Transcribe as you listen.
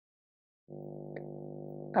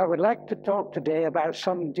I would like to talk today about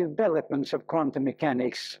some developments of quantum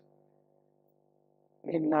mechanics.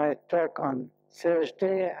 In my talk on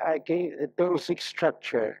Thursday, I gave the basic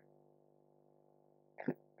structure.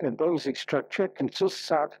 The basic structure consists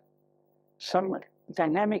of some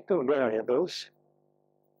dynamical variables,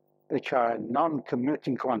 which are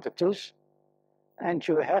non-commuting quantities, and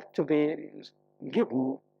you have to be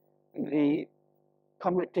given the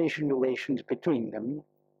commutation relations between them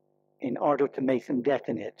in order to make them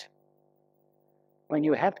definite. When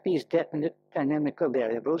you have these definite dynamical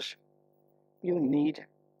variables, you need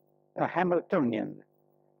a Hamiltonian,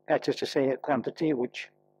 that is to say, a quantity which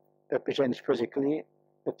represents physically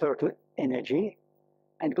the total energy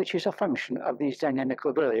and which is a function of these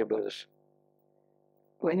dynamical variables.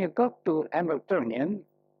 When you got to Hamiltonian,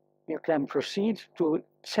 you can proceed to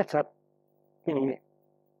set up the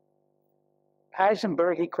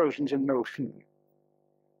Heisenberg equations in motion.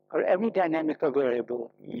 For every dynamical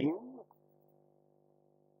variable u,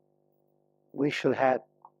 we shall have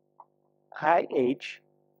IH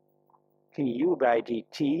du by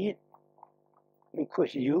dt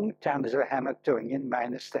equals u times the Hamiltonian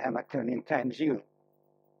minus the Hamiltonian times u.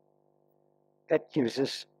 That gives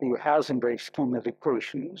us the Heisenberg scheme of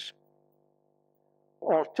equations.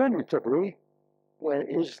 Alternatively, there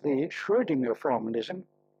is the Schrödinger formalism,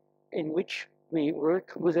 in which we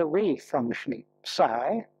work with a wave function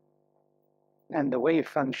psi, and the wave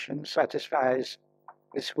function satisfies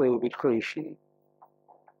this wave equation,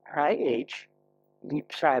 IH d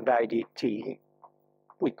psi by dt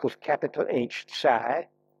equals capital H psi.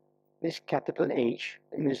 This capital H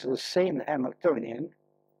is the same Hamiltonian,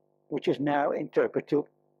 which is now interpreted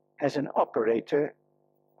as an operator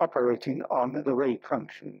operating on the wave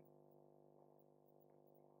function.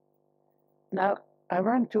 Now, I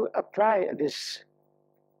want to apply this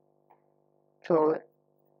to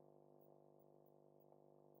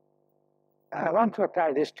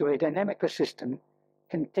a dynamical system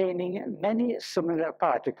containing many similar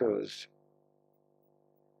particles.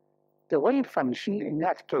 The wave function in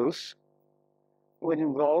that case would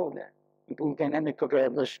involve the dynamical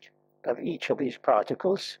variables of each of these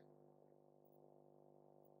particles,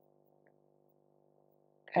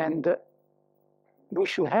 and we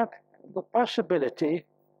should have the possibility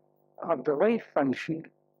of the wave function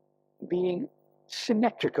being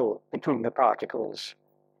symmetrical between the particles.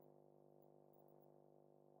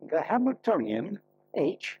 The Hamiltonian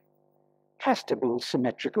H has to be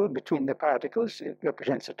symmetrical between the particles. It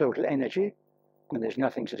represents the total energy, and there's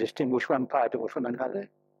nothing to distinguish one particle from another.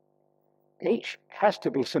 H has to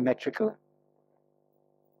be symmetrical.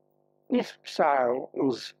 If psi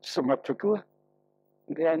is symmetrical,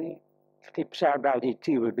 then the psi by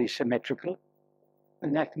dt will be symmetrical,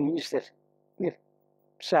 and that means that if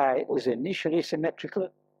psi is initially symmetrical,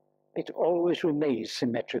 it always remains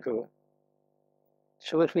symmetrical.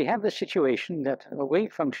 So if we have the situation that a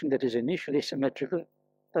wave function that is initially symmetrical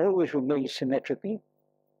always remains symmetrical,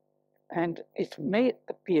 and it may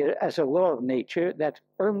appear as a law of nature that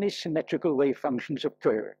only symmetrical wave functions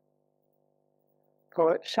occur.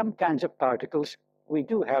 For some kinds of particles, we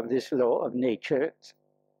do have this law of nature,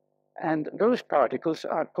 and those particles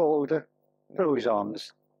are called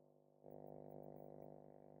bosons.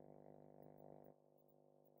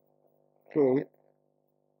 They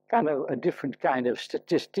follow a different kind of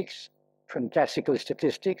statistics from classical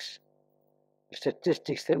statistics,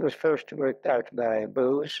 statistics that was first worked out by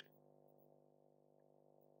Bose.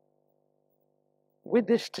 With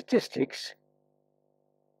this statistics,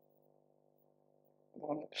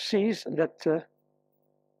 one sees that the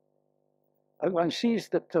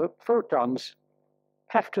photons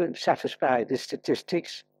have to satisfy this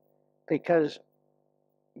statistics, because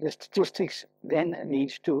the statistics then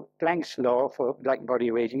leads to Planck's law for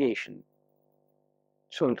black-body radiation.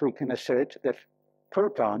 So that we can assert that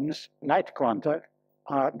photons, light quanta,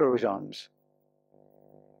 are bosons.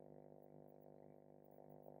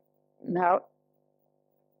 Now,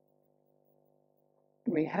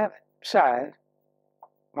 we have psi,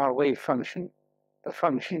 our wave function, the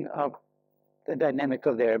function of the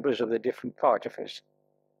dynamical variables of the different particles.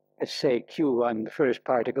 Let's say Q1, the first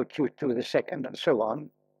particle, Q2, the second, and so on.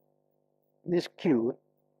 This Q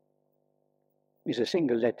is a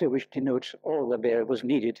single letter which denotes all the variables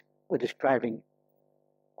needed for describing,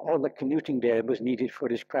 all the commuting variables needed for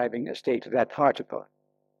describing a state of that particle.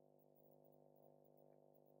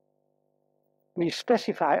 We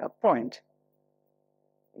specify a point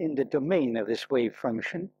in the domain of this wave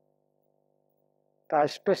function by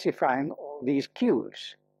specifying all these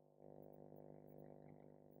Q's.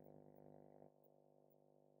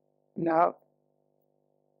 Now,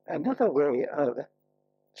 another way of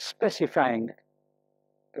specifying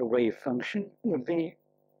a wave function would be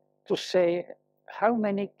to say how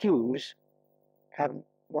many Q's have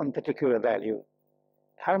one particular value,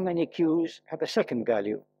 how many Q's have a second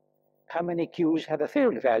value, how many Q's have a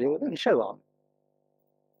third value, and so on.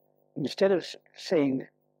 Instead of saying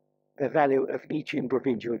the value of each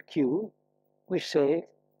individual Q, we say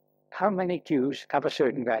how many Q's have a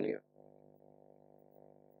certain value.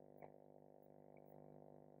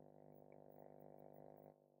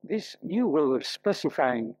 This new way of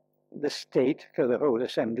specifying the state for the whole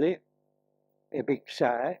assembly, a big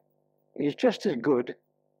psi, is just as good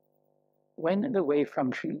when the wave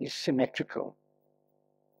function is symmetrical.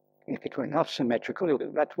 If it were not symmetrical,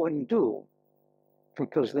 that wouldn't do,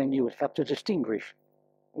 because then you would have to distinguish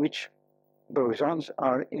which bosons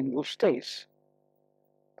are in which states.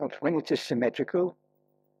 But when it is symmetrical,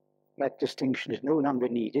 that distinction is no longer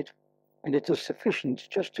needed, and it is sufficient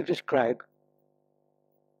just to describe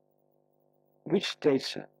which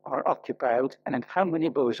states are occupied and how many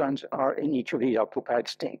bosons are in each of these occupied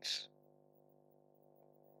states.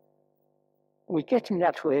 We get in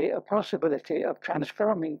that way a possibility of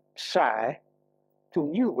transforming psi to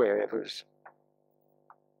new variables,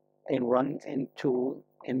 N1, N2,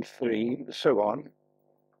 N3, and so on.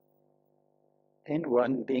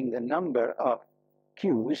 N1 being the number of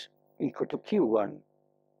Q's equal to Q1.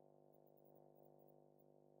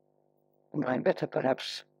 And I better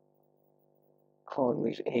perhaps call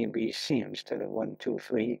these A, B, C instead of 1, 2,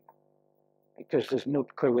 3, because there's no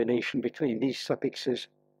correlation between these suffixes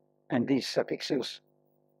and these suffixes.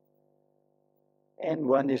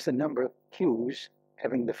 N1 is the number of Q's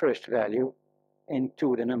having the first value,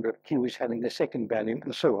 N2 the number of Q's having the second value,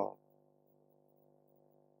 and so on.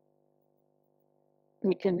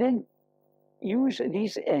 We can then use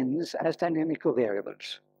these N's as dynamical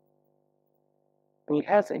variables. We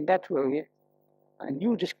have in that way a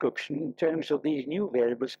new description in terms of these new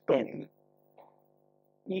variables N.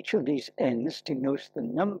 Each of these N's denotes the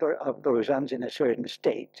number of bosons in a certain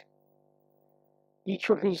state.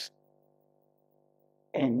 Each of these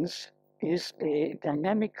N's is a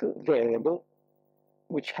dynamic variable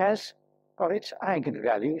which has for its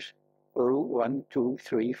eigenvalues 0, 1, 2,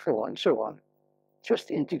 3, 4, and so on.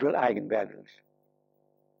 Just integral eigenvalues.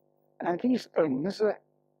 And these N's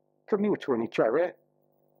commute with each other.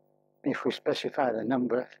 If we specify the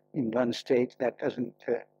number in one state, that doesn't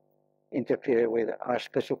interfere with our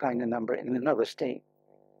specifying the number in another state.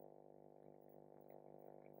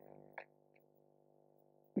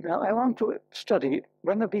 Now I want to study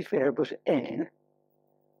one of these variables N,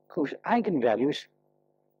 whose eigenvalues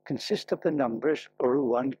consist of the numbers 0,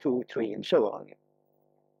 1, 2, 3, and so on.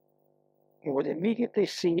 You would immediately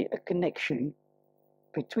see a connection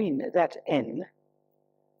between that N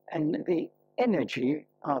and the energy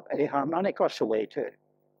of a harmonic oscillator.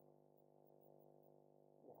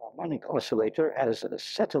 The harmonic oscillator has a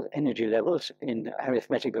set of energy levels in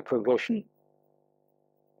arithmetical progression.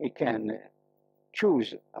 We can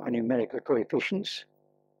choose our numerical coefficients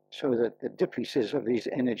so that the differences of these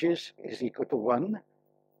energies is equal to 1.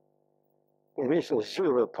 There is a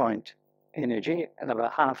 0-point energy and of a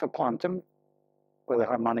half a quantum for the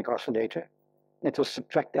harmonic oscillator. It will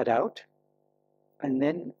subtract that out, and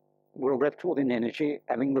then we're left with an energy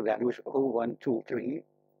having the values 0, 1, 2, 3,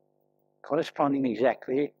 corresponding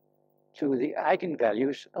exactly to the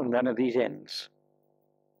eigenvalues of one of these N's.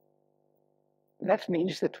 That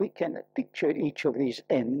means that we can picture each of these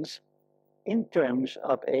N's in terms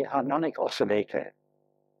of a harmonic oscillator.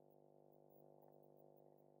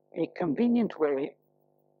 A convenient way,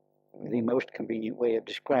 the most convenient way of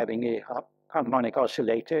describing a harmonic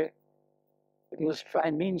oscillator is by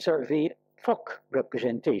means of the Fock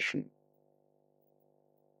representation.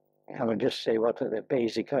 I will just say what are the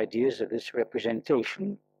basic ideas of this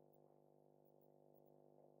representation.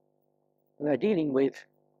 We are dealing with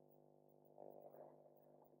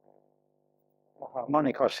a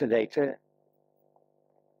harmonic oscillator.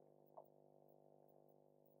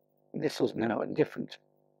 This is now a different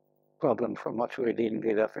problem from what we were dealing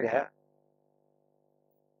with up here.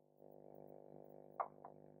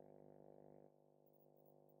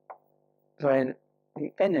 When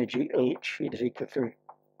the energy H is equal to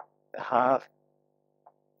half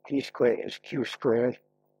E squared is Q squared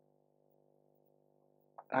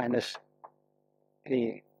minus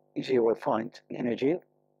the 0-point energy.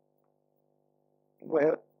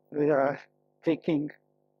 Well, we are taking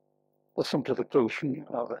the simplification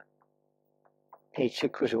of H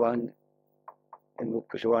equals 1, M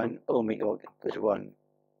equals 1, omega equals 1,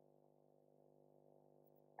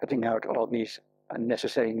 cutting out all these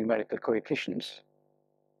unnecessary numerical coefficients.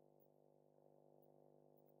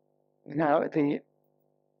 Now, the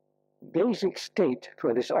basic state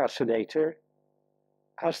for this oscillator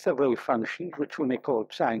has the wave function, which we may call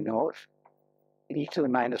psi naught, e to the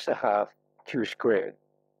minus a half q squared.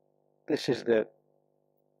 This is the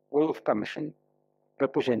wave function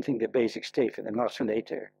representing the basic state of an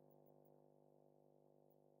oscillator.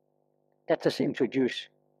 Let us introduce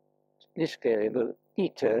this variable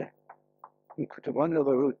eta equal to 1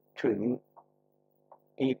 over root 2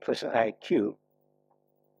 e plus iq.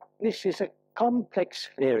 This is a complex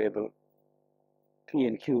variable, p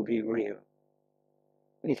and q being real.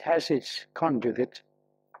 It has its conjugate,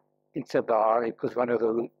 eta bar equals 1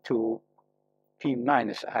 over root 2 p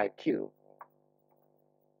minus iq.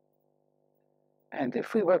 And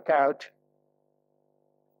if we work out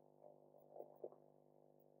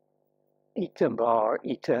eta bar,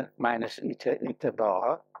 eta minus eta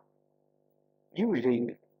bar,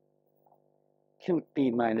 using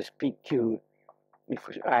qp minus pq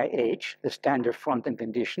equals IH, the standard Fronten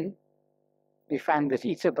condition, we find that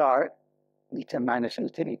eta bar, eta minus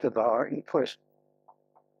eta bar equals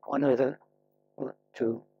 1 over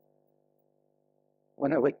 2,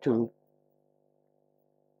 1 over 2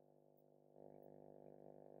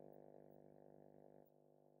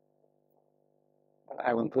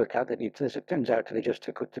 I won't work out the details. It turns out to be just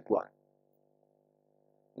equal to 1.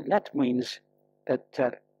 And that means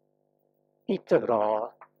that eta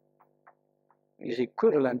bar is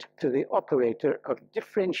equivalent to the operator of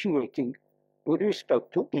differentiating with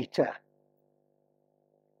respect to eta.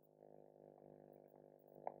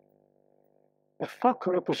 A Fock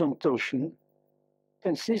representation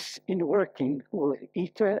consists in working with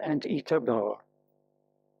eta and eta bar.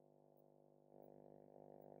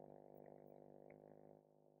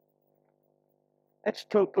 Let's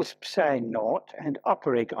total psi naught and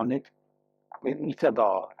operate on it with eta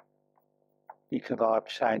bar. Eta bar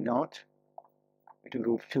psi naught, we do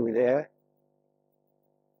root 2 there,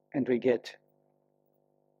 and we get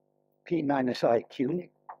p minus iq,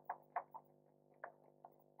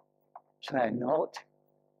 psi naught.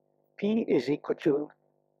 P is equal to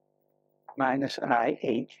minus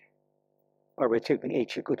IH, or we're taking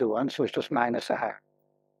h equal to 1, so it's just minus I.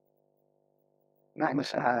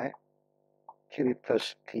 Minus I. Q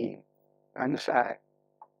plus P minus I.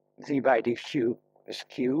 Z by dq is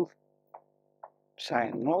Q.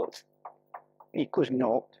 Psi naught equals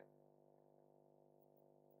naught.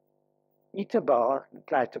 Eta bar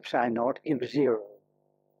applied to psi naught is 0.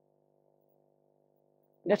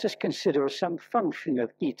 Let us consider some function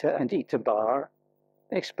of eta and eta bar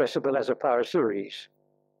expressible as a power series.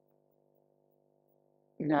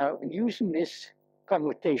 Now, using this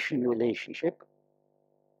commutation relationship,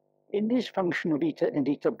 in this function of eta and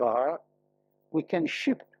eta bar, we can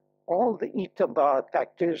shift all the eta bar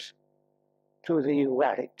factors to the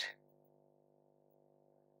right.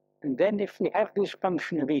 And then if we have this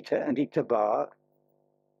function of eta and eta bar,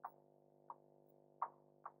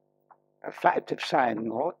 applied to psi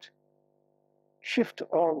naught, shift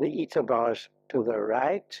all the eta bars to the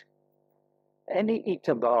right, any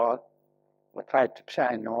eta bar applied to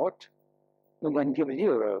psi naught will then give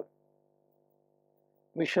 0.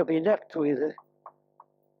 We shall be left with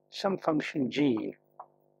some function g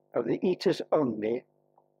of the etas only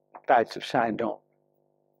applied to psi naught.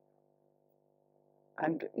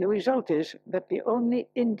 And the result is that the only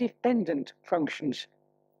independent functions,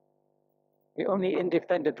 the only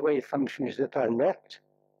independent wave functions that are left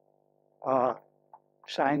are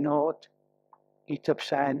psi naught, eta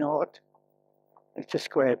psi naught, eta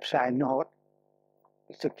squared psi naught,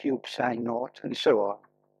 eta cube psi naught, and so on.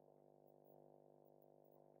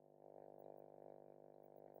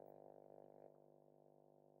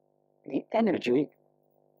 The energy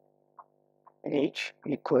H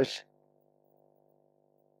equals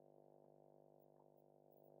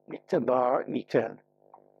eta bar eta.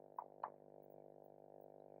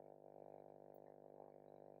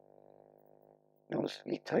 Notice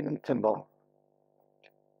eta bar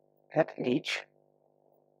at H,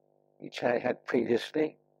 which I had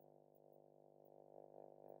previously.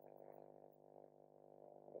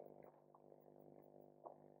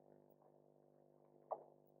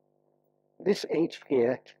 This H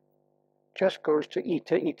here just goes to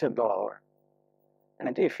eta bar.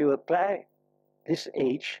 And if you apply this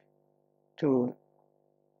H to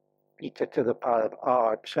eta to the power of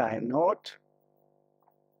r psi naught,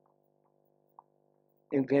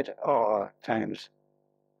 you get r times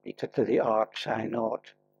eta to the r psi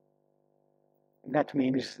naught. And that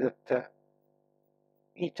means that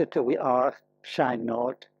eta to the r psi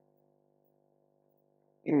naught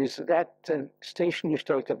is that stationary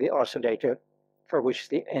state of the oscillator for which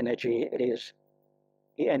the energy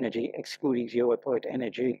excluding 0 point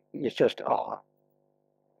energy, is just R.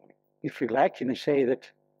 if you like, you can say that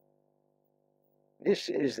this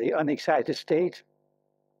is the unexcited state,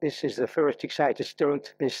 this is the first excited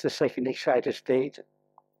state, this is the second excited state,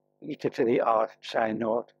 eta to the r psi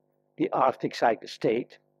naught, the rth excited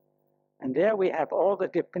state. And there we have all the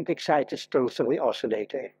different excited states of the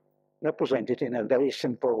oscillator represented in a very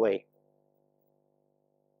simple way.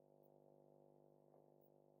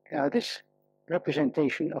 Now this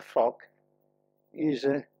representation of Fock is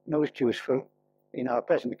most useful in our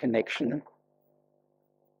present connection.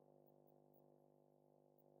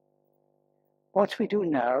 What we do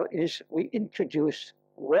now is we introduce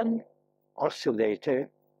one oscillator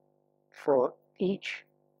for each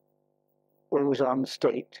boson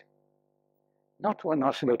state. Not one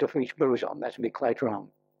oscillator for each boson, that would be quite wrong.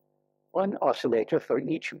 One oscillator for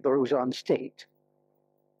each boson state.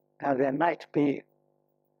 Now there might be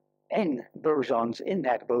n bosons in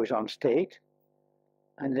that boson state,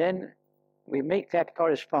 and then we make that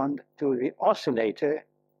correspond to the oscillator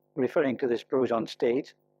referring to this boson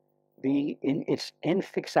state be in its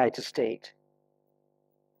nth excited state.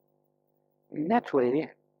 In that way,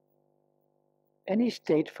 any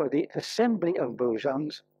state for the assembly of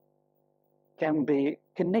bosons can be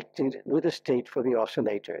connected with a state for the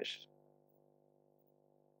oscillators.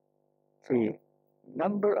 The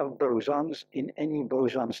number of bosons in any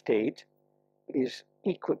boson state is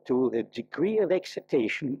equal to the degree of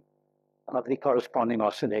excitation of the corresponding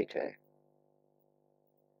oscillator.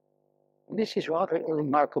 This is rather a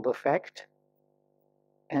remarkable fact,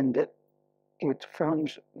 and it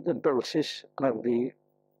forms the basis of the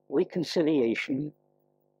reconciliation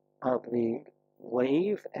of the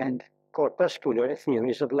wave and corpuscular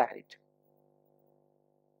theories of light.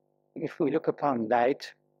 If we look upon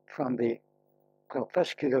light from the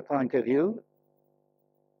corpuscular point of view,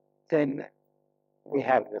 then we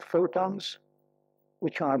have the photons,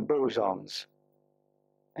 which are bosons,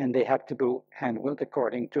 and they have to be handled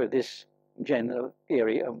according to this general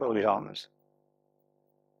theory of bosons.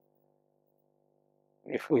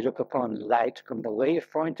 If we look upon light from the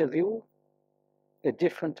wave point of view, the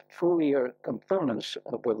different Fourier components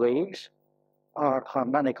of the waves are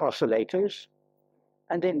harmonic oscillators,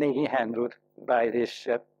 and they may be handled by this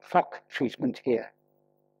Fock treatment here.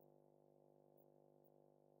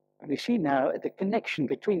 We see now the connection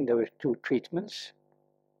between those two treatments,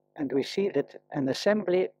 and we see that an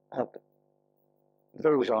assembly of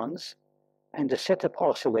bosons and a set of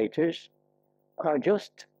oscillators are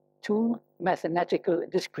just two mathematical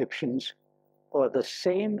descriptions for the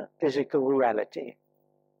same physical reality,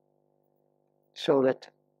 so that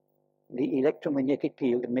the electromagnetic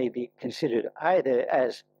field may be considered either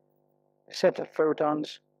as a set of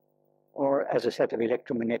photons or as a set of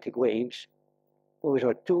electromagnetic waves. Those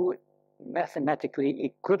are two mathematically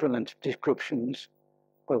equivalent descriptions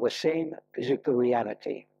for the same physical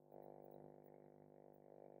reality.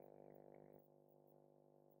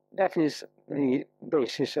 That is the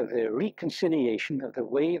basis of the reconciliation of the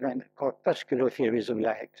wave and corpuscular theories of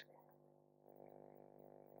light.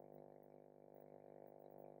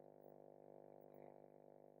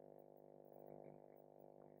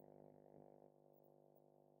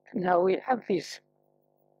 Now we have these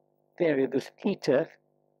variables eta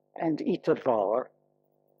and eta bar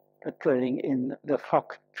occurring in the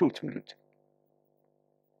Fock treatment.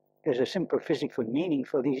 There's a simple physical meaning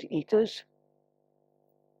for these etas.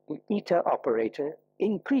 The eta operator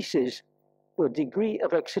increases the degree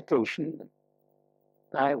of excitation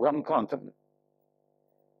by one quantum,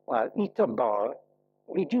 while eta bar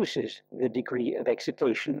reduces the degree of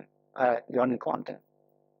excitation by one quantum.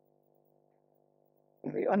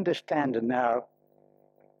 We understand now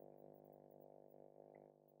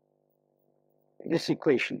this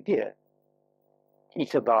equation here.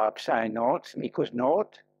 Eta bar psi naught equals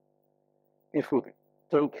naught. If we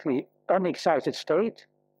take the unexcited state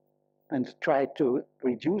and try to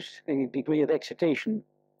reduce the degree of excitation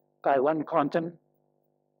by one quantum,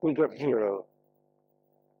 we get 0.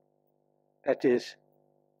 That is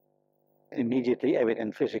immediately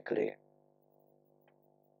evident physically.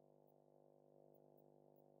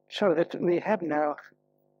 So that we have now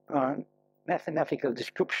a mathematical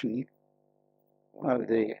description of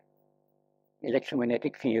the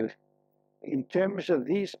electromagnetic field in terms of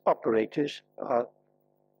these operators are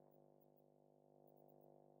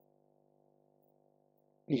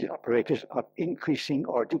increasing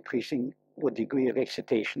or decreasing the degree of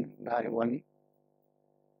excitation by one,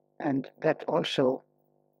 and that also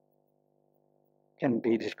can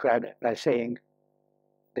be described by saying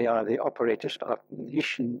they are the operators of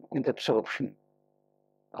emission and absorption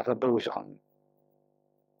of a boson.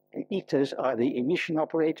 The etas are the emission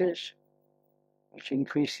operators, which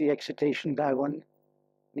increase the excitation by one,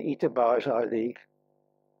 The eta bars are the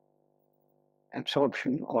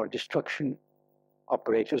absorption or destruction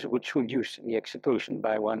operators which reduce the excitation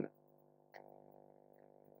by one.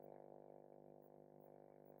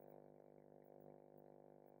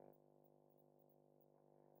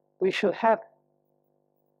 We shall have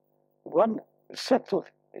one set of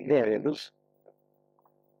variables,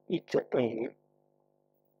 eta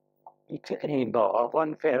A bar,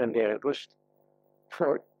 one pair of variables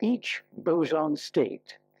for each boson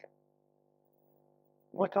state.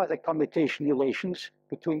 What are the commutation relations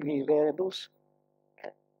between these variables?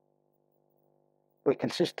 They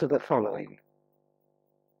consist of the following.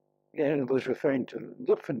 Variables referring to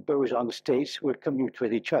different boson states will commute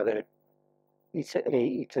with each other. Eta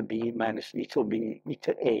A, eta B minus eta B,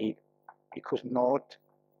 eta A equals naught,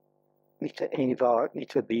 eta A bar,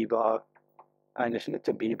 eta B bar minus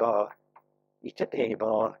eta B bar, eta A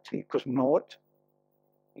bar equals naught.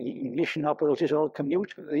 The emission operators all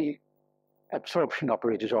commute, the absorption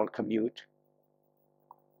operators all commute.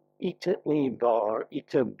 Eta A bar,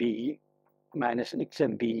 eta B minus eta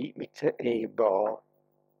B, eta A bar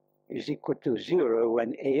is equal to 0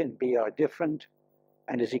 when A and B are different,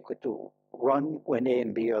 and is equal to 1 when A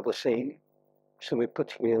and B are the same. So we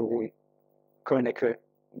put here the Kronecker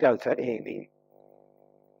delta AB.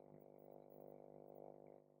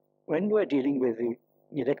 When we're dealing with the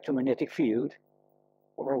electromagnetic field,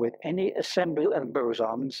 or with any assembly of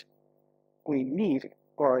bosons, we need,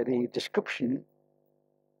 for the description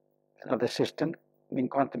of the system in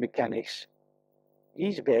quantum mechanics,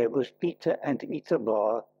 these variables eta and eta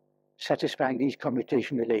bar satisfying these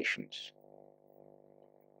commutation relations.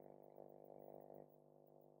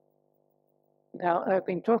 Now, I've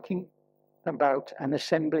been talking about an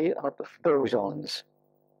assembly of bosons.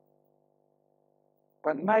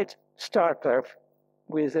 One might start off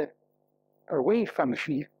with a wave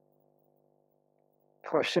function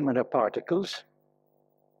for similar particles,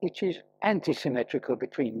 which is antisymmetrical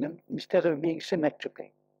between them instead of being symmetrical.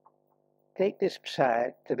 Take this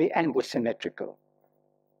psi to be angle-symmetrical.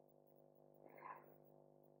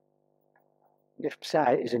 If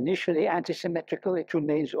psi is initially antisymmetrical, it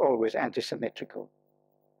remains always antisymmetrical.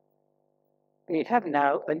 We have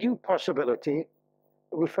now a new possibility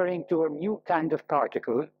referring to a new kind of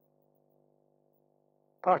particle.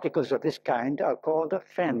 Particles of this kind are called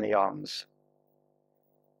fermions.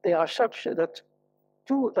 They are such that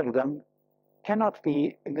two of them cannot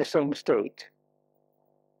be in the same state.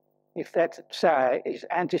 If that psi is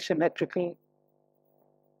antisymmetrical,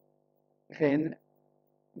 then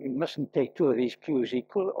we mustn't take two of these q's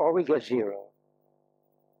equal, or we get 0.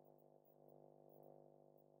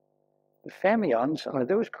 The fermions are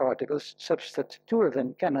those particles such that two of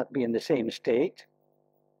them cannot be in the same state.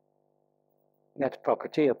 That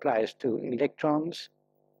property applies to electrons,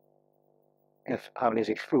 if Pauli's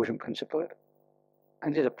exclusion principle,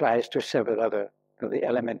 and it applies to several other of the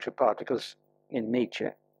elementary particles in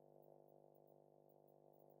nature.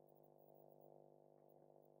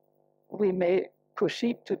 We may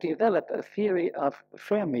proceed to develop a theory of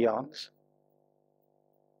fermions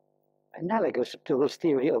analogous to this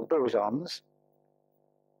theory of bosons,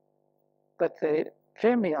 but the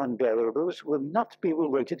fermion variables will not be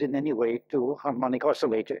related in any way to harmonic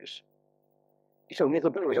oscillators. It's only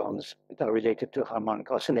the bosons that are related to harmonic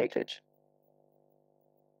oscillators.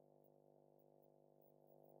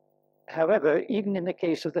 However, even in the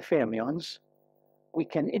case of the fermions, we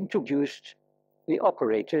can introduce the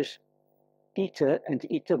operators eta and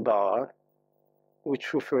eta bar,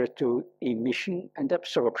 which refer to emission and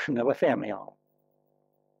absorption of a fermion,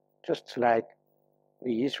 just like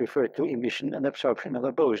these refer to emission and absorption of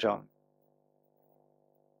a boson.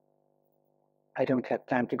 I don't have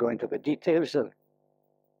time to go into the details of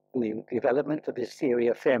the development of this theory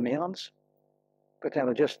of fermions, but I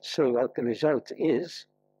will just show what the result is.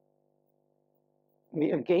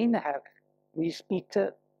 We again have these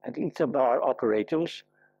eta and eta bar operators,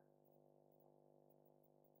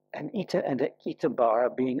 and eta bar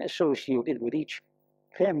being associated with each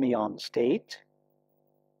fermion state,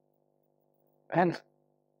 and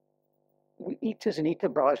etas and eta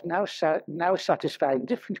bars now satisfy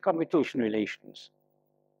different commutation relations.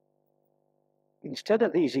 Instead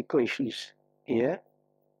of these equations here,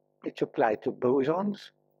 which apply to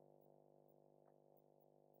bosons,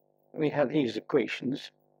 we have these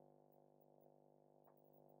equations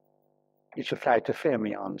which apply to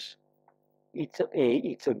fermions. Eta A,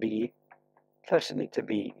 eta B, plus eta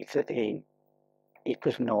B, eta A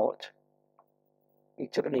equals naught.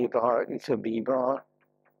 Eta A bar, eta B bar,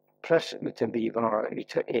 plus eta B bar,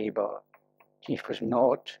 eta A bar equals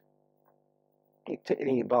naught. Eta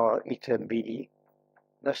A bar, eta B,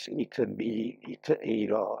 thus eta B, eta A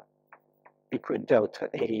law equal delta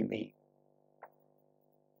A B.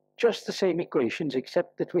 Just the same equations,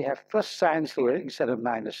 except that we have plus signs here instead of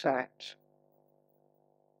minus signs.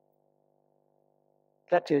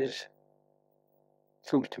 That is,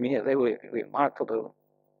 seems to me, a very remarkable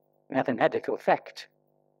mathematical fact.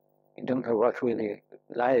 I don't know what really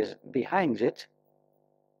lies behind it.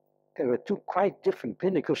 There are two quite different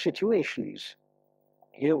clinical situations.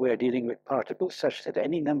 Here we're dealing with particles such that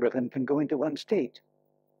any number of them can go into one state.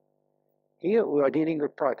 Here we are dealing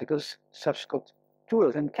with particles such that two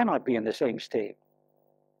of them cannot be in the same state.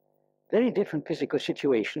 Very different physical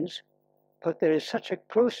situations, but there is such a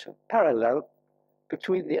close parallel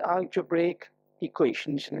between the algebraic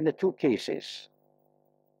equations in the two cases.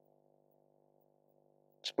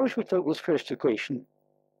 Suppose we take this first equation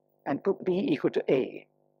and put B equal to A.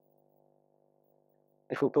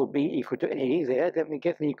 If we put B equal to A there, then we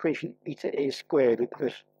get the equation eta A squared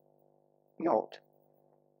equals naught.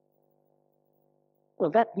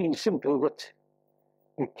 Well, that means simply that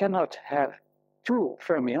we cannot have two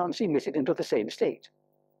fermions emitted into the same state.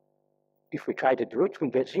 If we try to do it, we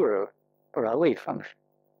get zero for our wave function.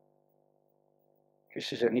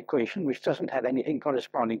 This is an equation which doesn't have anything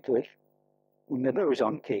corresponding to it in the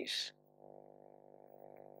boson case.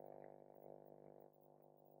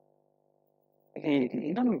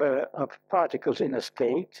 The number of particles in a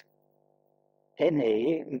state, Na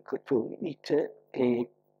equal to eta A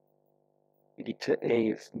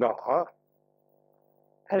bar,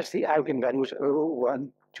 has the eigenvalues 0,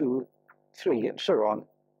 1, 2, 3, and so on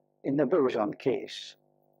in the boson case.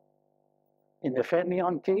 In the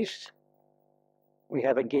fermion case, we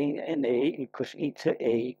have again Na equals eta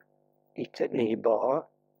A bar,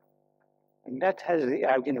 and that has the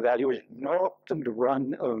eigenvalues 0 and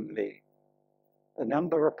 1 only. The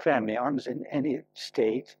number of fermions in any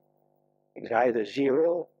state is either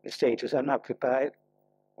 0, the state is unoccupied,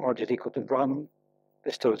 or it is equal to 1,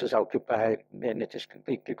 the state is occupied, then it is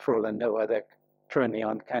completely full and no other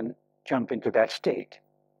fermion can jump into that state.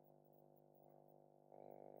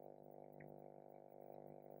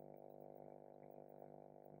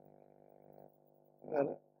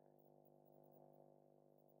 Well,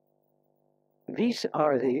 these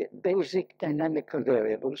are the basic dynamical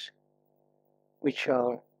variables which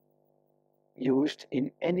are used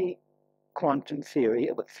in any quantum theory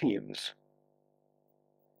of fields.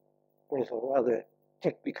 There's a rather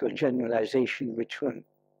technical generalization which one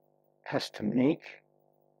has to make.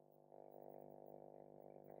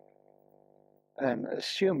 I'm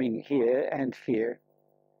assuming here and here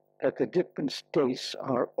that the different states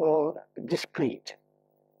are all discrete.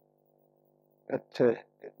 But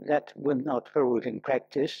that will not hold in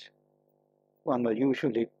practice. One will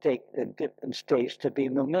usually take the different states to be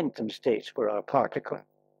momentum states for our particle.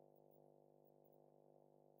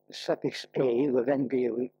 The suffix A will then be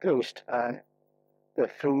replaced by the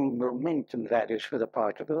full momentum values for the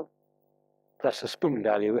particle, plus a spin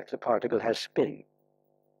value if the particle has spin.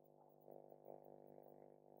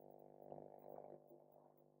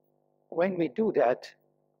 When we do that,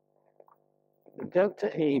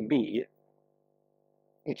 delta AB,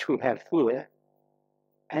 which we have here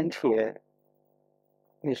and here,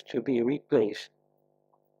 is to be replaced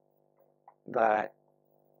by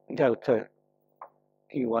delta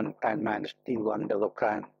E1 prime minus D1 double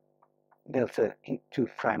prime, delta E2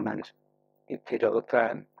 prime minus E2 double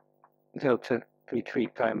prime, delta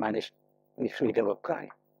P3 prime minus E3 double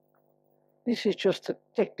prime. This is just a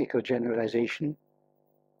technical generalization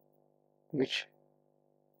which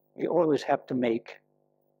we always have to make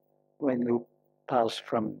when we pass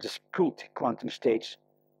from discrete quantum states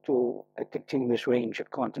to a continuous range of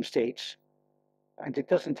quantum states, and it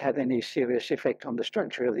doesn't have any serious effect on the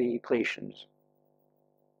structure of the equations.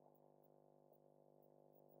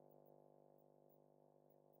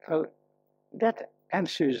 So that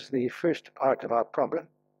answers the first part of our problem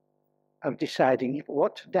of deciding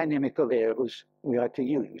what dynamical variables we are to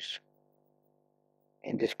use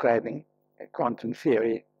in describing a quantum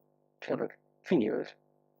theory field.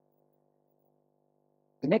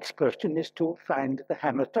 The next question is to find the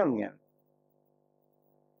Hamiltonian.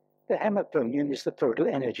 The Hamiltonian is the total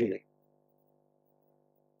energy.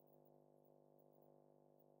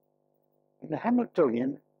 The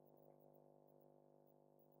Hamiltonian,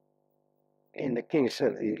 in the case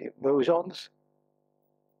of the bosons,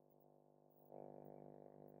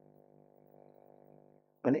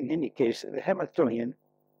 but in any case, the Hamiltonian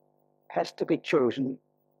has to be chosen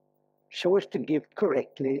so as to give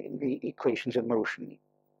correctly the equations of motion.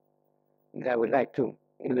 And I would like to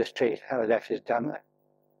illustrate how that is done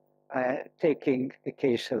by taking the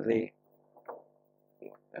case of the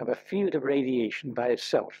of a field of radiation by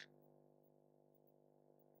itself.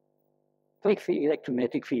 Take the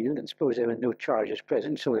electromagnetic field and suppose there were no charges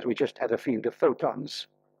present, so that we just had a field of photons.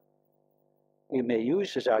 We may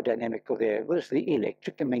use as our dynamical variables the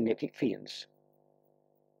electric and magnetic fields.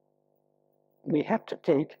 We have to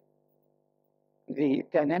take the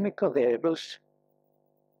dynamical variables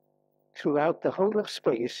throughout the whole of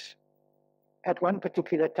space at one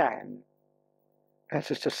particular time. That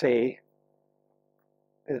is to say,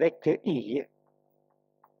 the vector E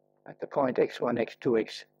at the point x1,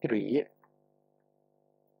 x2, x3,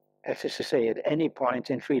 that is to say, at any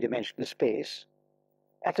point in three-dimensional space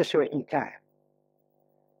at a certain time.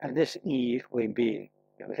 And this E will be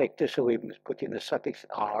a vector, so we must put in the suffix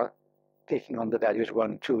r, taking on the values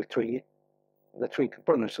 1, 2, 3, the three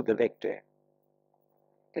components of the vector.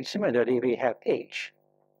 And similarly, we have H,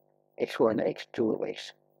 x1, x2,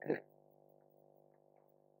 x.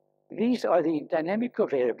 These are the dynamical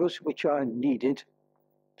variables which are needed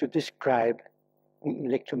to describe the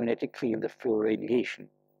electromagnetic field of flow radiation.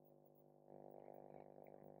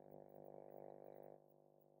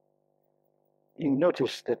 You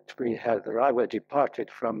notice that we have rather departed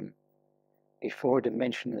from a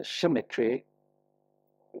four-dimensional symmetry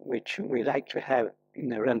which we like to have in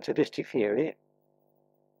the relativistic theory.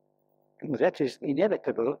 And that is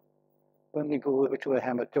inevitable when we go over to a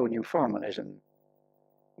Hamiltonian formalism.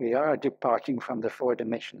 We are departing from the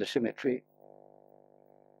four-dimensional symmetry.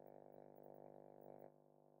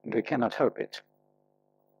 We cannot help it.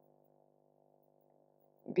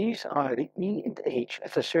 These are the E and H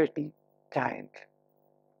at a certain time.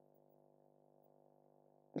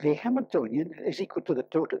 The Hamiltonian is equal to the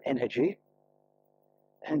total energy,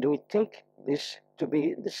 and we take this to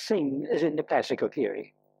be the same as in the classical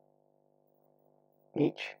theory.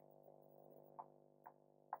 H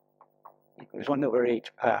equals 1 over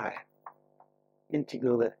h pi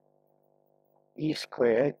integral of E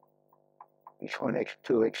squared x1,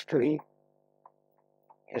 x2, x3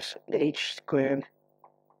 is h squared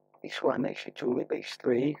x1, x2,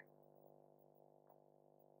 x3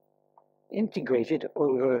 integrated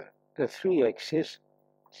over the three x's,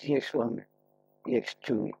 dx1,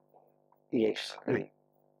 dx2, dx3.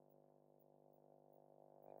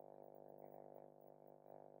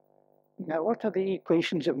 Now, what are the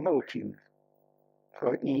equations of motion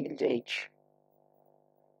for E and H?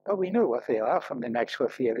 Well, we know what they are from the Maxwell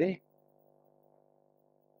theory.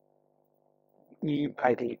 E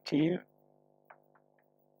by dt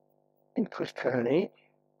equals curly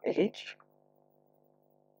H.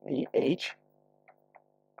 The H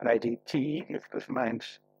by dt equals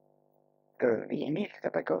minus E,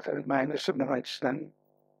 that I got out minus on the right side,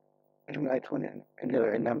 and the right one in the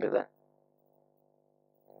lower number there.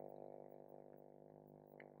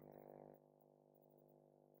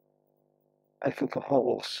 I think for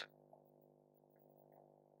holes.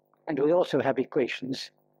 And we also have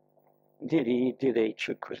equations div E, div H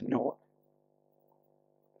equals naught.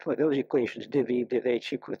 For those equations, div E, div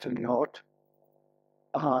H equals to naught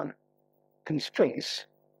are constraints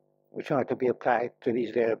which are to be applied to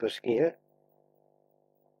these variables here.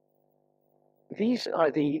 These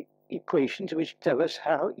are the equations which tell us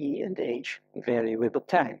how E and H vary with the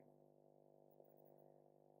time.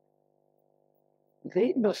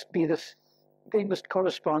 They must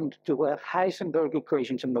correspond to a Heisenberg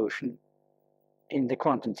equations of motion in the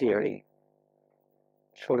quantum theory.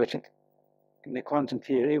 So that in the quantum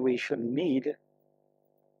theory we should need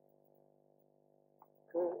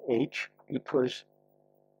H equals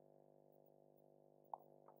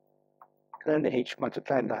curl H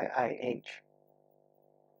multiplied by IH,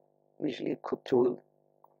 which is equal to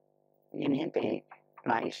NB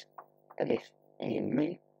minus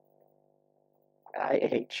NB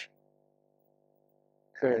IH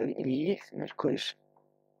curl E equals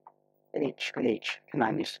H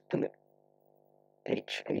minus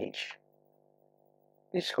H.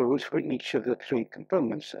 This holds for each of the three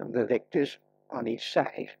components of the vectors on each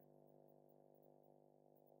side.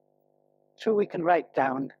 So we can write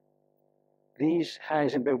down these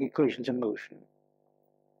Heisenberg equations of motion.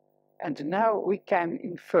 And now we can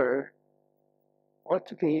infer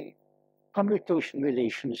what the commutation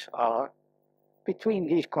relations are between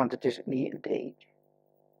these quantities E and H.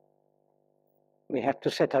 We have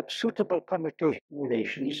to set up suitable commutation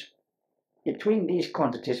relations between these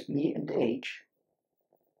quantities E and H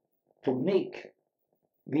to make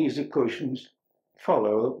these equations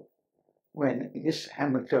follow when this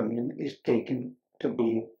Hamiltonian is taken to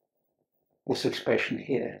be this expression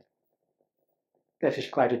here. That is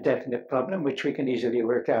quite a definite problem which we can easily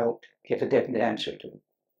work out, get a definite answer to.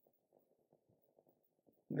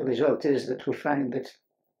 The result is that we find that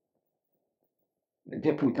the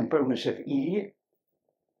different components of E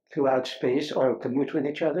throughout space all commute with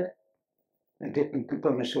each other. The different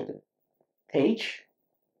components of H,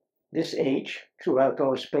 this H throughout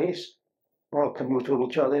all space, all commute with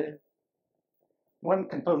each other. One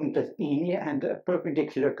component of E and a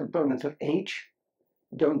perpendicular component of H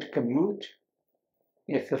don't commute.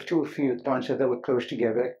 If the two field points are very close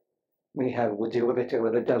together, we have the derivative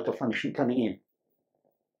of the delta function coming in.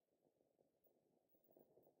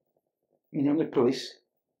 In other place,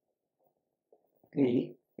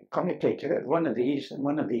 the commutator of one of these and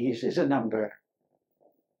one of these is a number.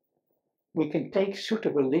 We can take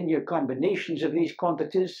suitable linear combinations of these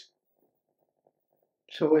quantities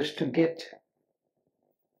so as to get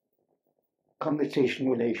commutation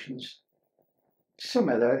relations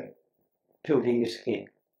similar to these here.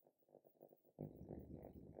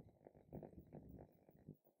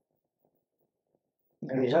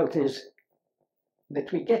 The result is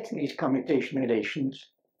that we get these commutation relations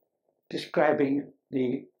describing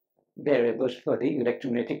the variables for the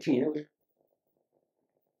electromagnetic field.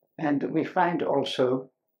 And we find also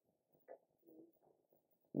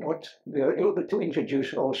what we are able to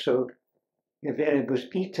introduce also the variables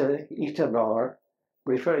eta bar,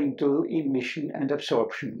 referring to emission and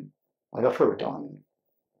absorption of a photon.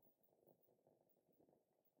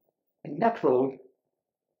 In that way,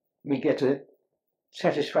 we get a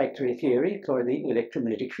satisfactory theory for the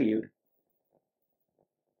electromagnetic field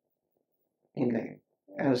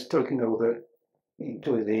as taken over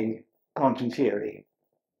into the quantum theory.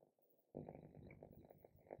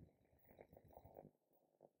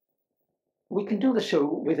 We can do so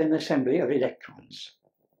with an assembly of electrons.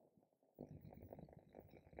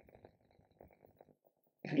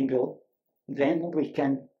 And then we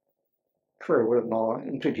can furthermore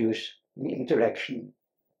introduce the interaction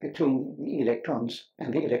between the electrons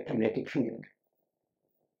and the electromagnetic field.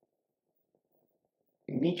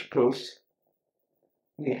 In each case,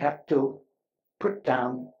 we have to put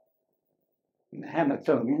down the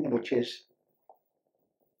Hamiltonian, which is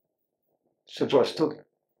suggested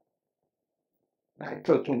by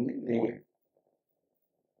taking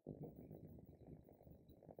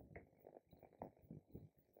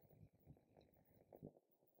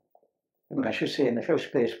I should say in the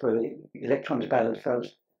first place for the electrons balance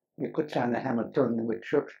cells, we put down the Hamiltonian,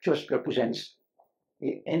 which just represents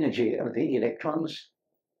the energy of the electrons.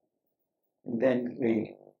 And then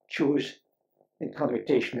we choose the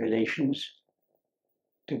commutation relations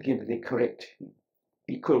to give the correct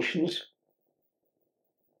equations.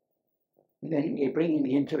 And then we bring in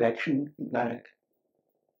the interaction like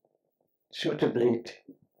suitably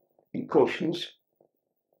equations.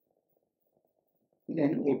 And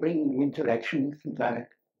then we bring in the interaction like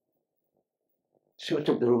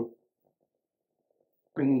suitable,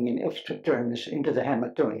 bringing in extra terms into the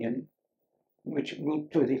Hamiltonian, which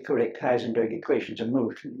lead to the correct Heisenberg equations of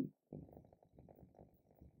motion.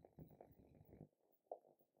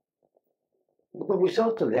 The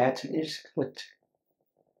result of that is that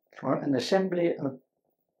for an assembly of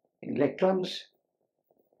electrons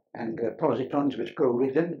and positons which go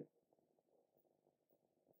with them,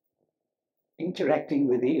 interacting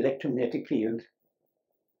with the electromagnetic field,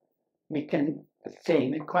 we can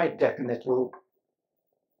obtain quite definitely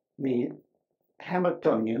the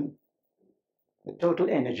Hamiltonian, the total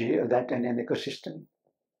energy of that dynamical system.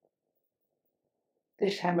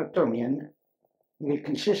 This Hamiltonian will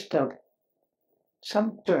consist of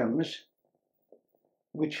some terms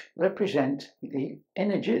which represent the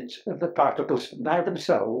energies of the particles by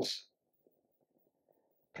themselves,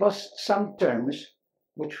 plus some terms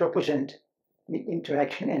which represent the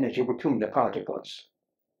interaction energy between the particles.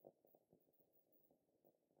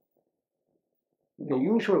 The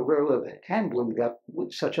usual role of handling that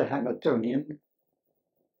with such a Hamiltonian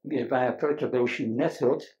is by a perturbation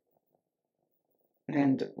method,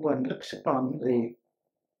 and one looks upon the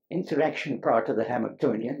interaction part of the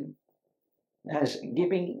Hamiltonian as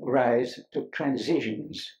giving rise to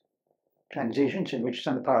transitions in which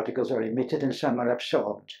some particles are emitted and some are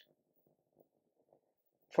absorbed.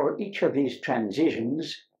 For each of these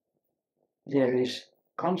transitions, there is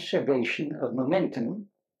conservation of momentum,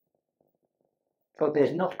 but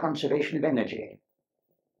there's not conservation of energy.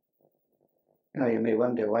 Now you may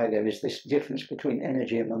wonder why there is this difference between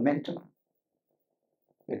energy and momentum.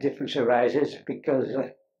 The difference arises because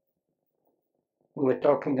we were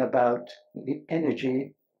talking about the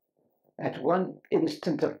energy at one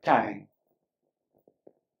instant of time.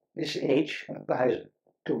 This H applies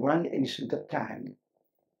to one instant of time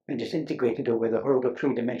and is integrated over the whole of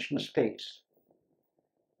three-dimensional space.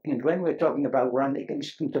 And when we're talking about one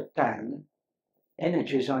instant of time,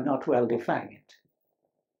 energies are not well defined.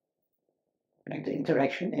 and the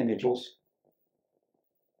interaction energies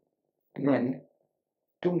then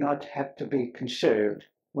do not have to be conserved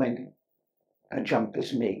when a jump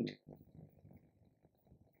is made.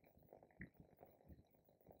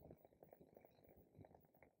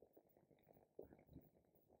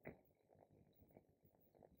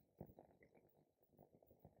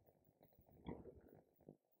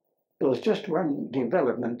 There's just one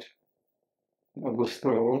development of this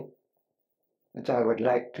throw that I would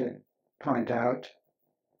like to point out,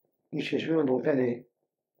 which is really very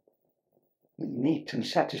neat and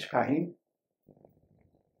satisfying.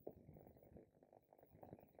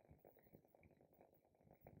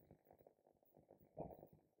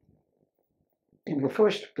 In the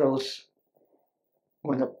first place,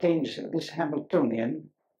 one obtains this Hamiltonian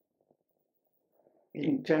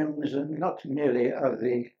in terms of not merely of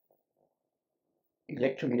the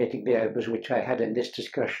electromagnetic variables which I had in this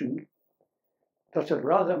discussion, but of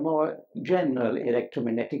rather more general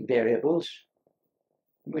electromagnetic variables,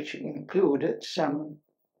 which include some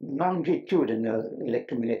longitudinal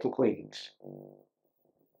electromagnetic waves.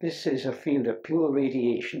 This is a field of pure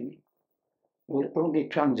radiation with only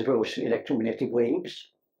transverse electromagnetic waves.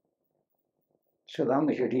 So long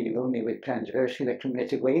as you're dealing only with transverse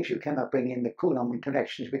electromagnetic waves, you cannot bring in the Coulomb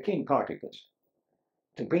interactions between particles.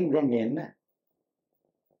 To bring them in,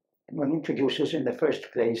 one introduces in the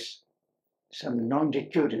first place some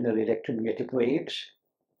longitudinal electromagnetic waves,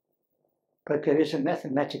 but there is a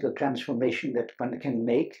mathematical transformation that one can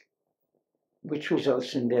make which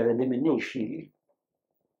results in their elimination.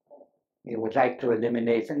 You would like to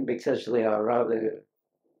eliminate them because they are rather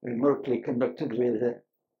remotely connected with the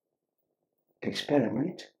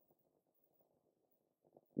experiment.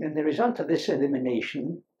 And the result of this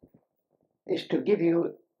elimination is to give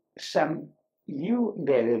you some new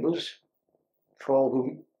variables for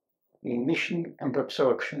the emission and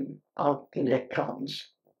absorption of electrons.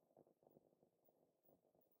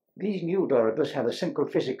 These new variables have a simple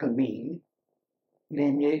physical meaning,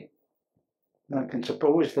 namely, one can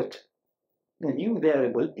suppose that the new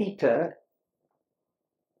variable eta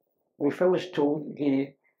refers to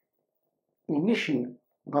the emission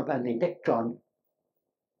of an electron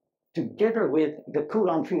together with the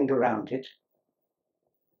Coulomb field around it,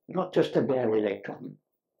 not just a bare electron.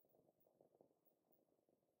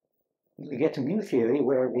 We get a new theory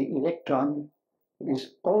where the electron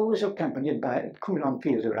is always accompanied by a Coulomb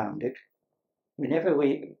field around it. Whenever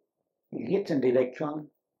we hit an electron,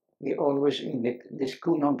 we always emit this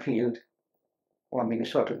Coulomb field, forming a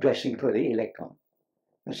sort of dressing for the electron.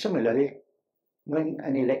 And similarly, when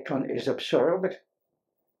an electron is absorbed,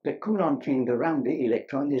 the Coulomb field around the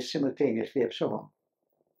electron is simultaneously absorbed.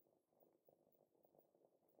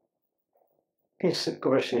 This, of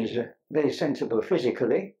course, is very sensible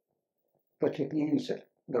physically, but it means a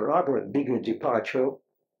rather bigger departure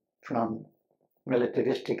from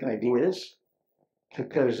relativistic ideas,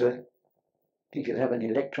 because if you have an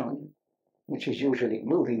electron which is usually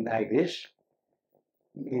moving like this,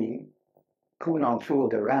 the Coulomb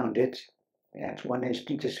field around it at one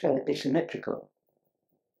instant is spherically symmetrical.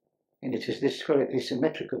 And it is this spherically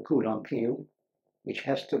symmetrical Coulomb field which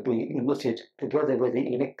has to be emitted together with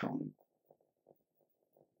the electron.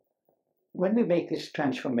 When we make this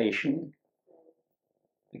transformation,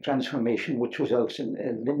 the transformation which results in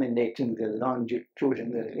eliminating the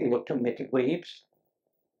longitudinal electromagnetic waves,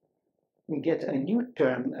 we get a new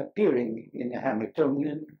term appearing in the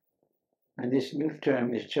Hamiltonian, and this new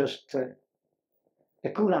term is just the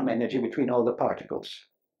Coulomb energy between all the particles.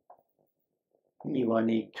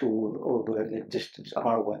 E1, E2 over the distance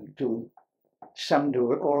R1 to summed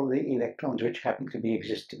over all the electrons which happen to be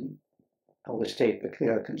existing, of the state that we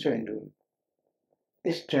are concerned with.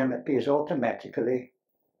 This term appears automatically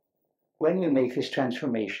when we make this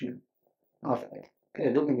transformation of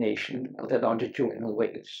elimination of the longitudinal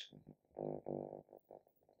waves.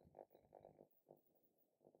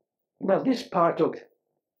 Well, this part of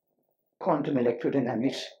quantum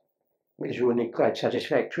electrodynamics is really quite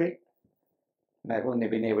satisfactory. I've only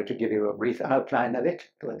been able to give you a brief outline of it,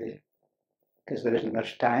 because there isn't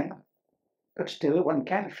much time. But still, one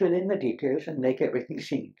can fill in the details and make everything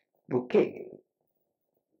seem okay.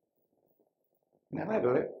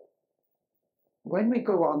 However, when we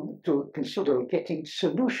go on to consider getting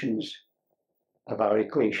solutions of our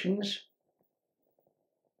equations,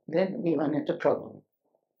 then we run into trouble.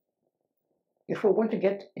 If we want to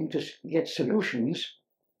get solutions,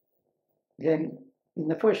 then in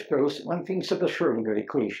the first place, one thinks of the Schrödinger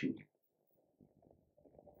equation.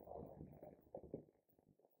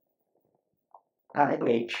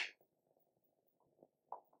 IH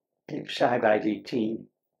psi by dt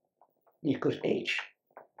equals h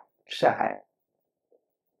psi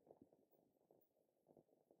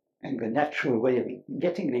And the natural way of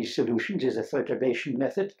getting these solutions is a perturbation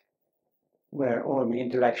method, where all the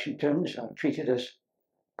interaction terms are treated as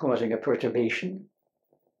causing a perturbation.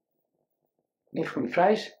 If one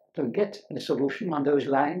tries to get a solution on those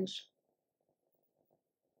lines,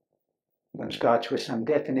 one starts with some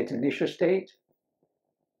definite initial state.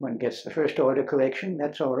 One gets the first order correction,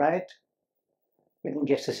 that's all right. Then one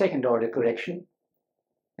gets the second order correction,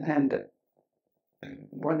 and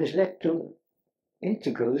one is led to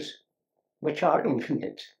integrals which are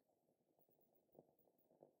infinite.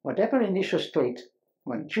 Whatever initial state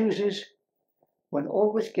one chooses, one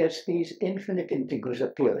always gets these infinite integrals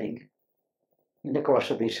appearing in the course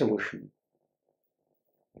of the solution.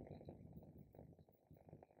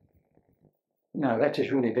 Now that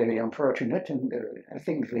is really very unfortunate, and I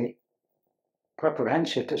think the proper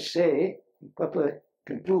answer to say, proper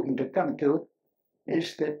conclusion to come to,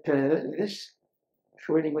 is that this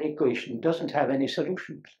Schrödinger equation doesn't have any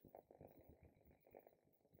solutions.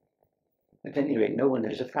 At any rate, no one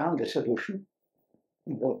has found a solution,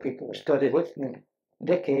 though people have studied it for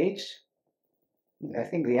decades. I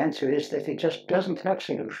think the answer is that it just doesn't have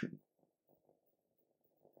solution.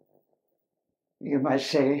 You might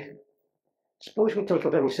say, suppose we take a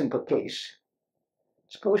very simple case.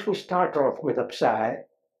 Suppose we start off with a psi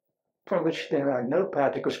for which there are no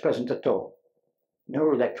particles present at all.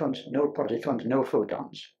 No electrons, no positons, no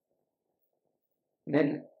photons.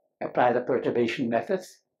 Then apply the perturbation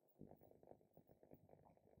methods.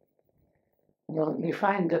 Well, we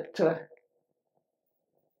find that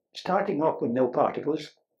starting off with no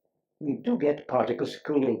particles, we do get particles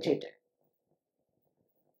created.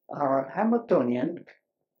 Our Hamiltonian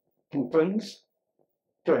contains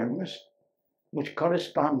terms which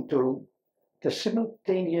correspond to the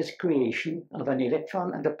simultaneous creation of an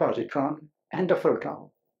electron and a positron and a photon.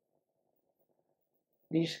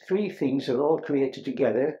 These three things are all created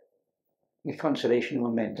together with conservation of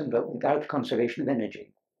momentum, but without conservation of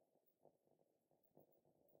energy.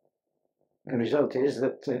 The result is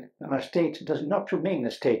that our state does not remain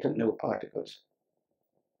a state of no particles.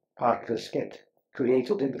 Particles get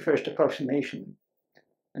created in the first approximation,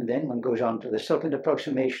 and then one goes on to the second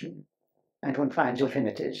approximation, and one finds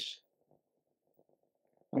infinities.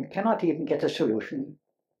 One cannot even get a solution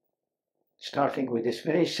starting with this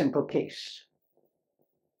very simple case.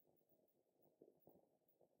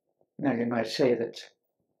 Now you might say that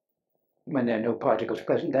when there are no particles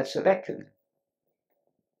present, that's a vacuum.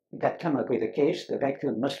 That cannot be the case. The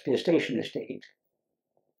vacuum must be a stationary state.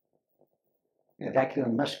 A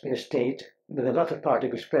vacuum must be a state with a lot of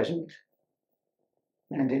particles present,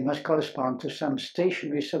 and it must correspond to some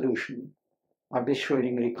stationary solution of this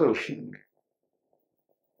Schrödinger equation.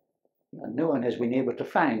 Now, no one has been able to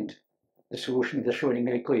find the solution of the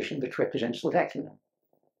Schrödinger equation which represents the vacuum.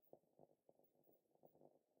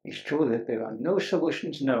 It's true that there are no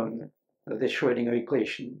solutions known of this Schrödinger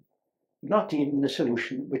equation, not even the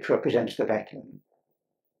solution which represents the vacuum.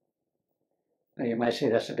 Now you might say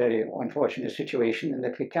that's a very unfortunate situation and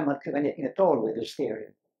that we cannot do anything at all with this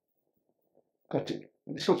theory. But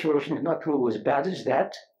the situation is not really as bad as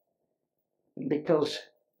that, because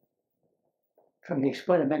from the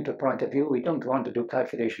experimental point of view, we don't want to do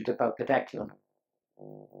calculations about the vacuum.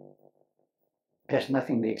 There's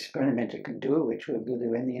nothing the experimenter can do which will give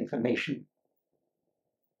you any information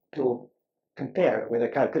to compare with a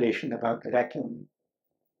calculation about the vacuum.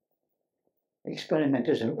 The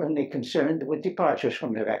experimenters are only concerned with departures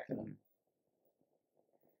from the vacuum.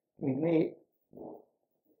 We may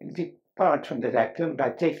depart from the vacuum by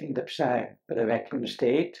taking the psi for the vacuum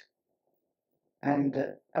state and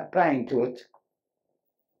applying to it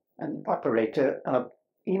an operator of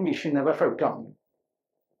emission of a photon.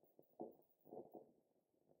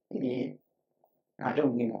 I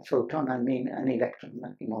don't mean a photon, I mean an electron,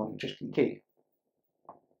 that'd be more interesting to you.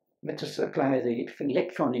 Let us apply the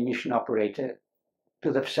electron emission operator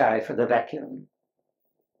to the psi for the vacuum.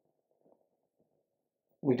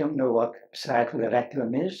 We don't know what psi for the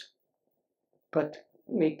vacuum is, but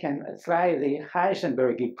we can apply the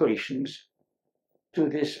Heisenberg equations to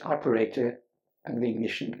this operator of the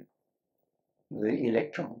emission of the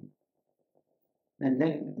electron. And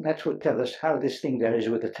then that will tell us how this thing varies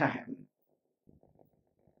with the time.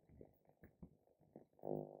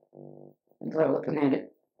 Well, the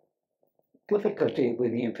difficulty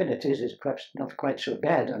with the infinities is perhaps not quite so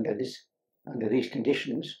bad under these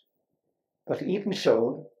conditions, but even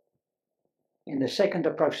so, in the second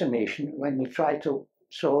approximation, when we try to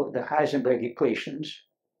solve the Heisenberg equations,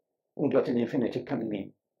 we got an infinity coming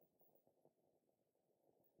in.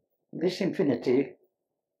 This infinity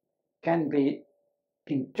can be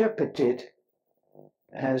interpreted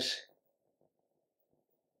as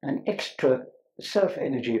an extra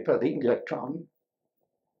self-energy for the electron,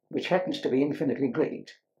 which happens to be infinitely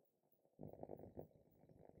great.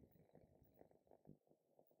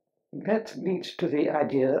 That leads to the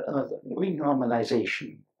idea of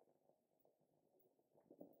renormalization.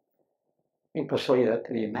 People say that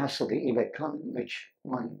the mass of the electron, which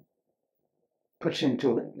one puts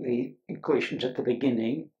into the equations at the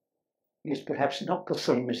beginning, is perhaps not the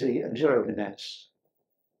same as the observed mass.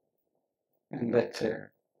 And that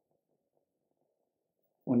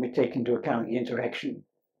when we take into account the interaction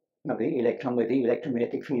of the electron with the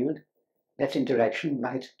electromagnetic field, that interaction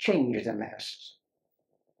might change the mass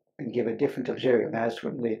and give a different observed mass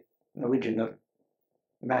from the original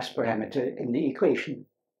mass parameter in the equation.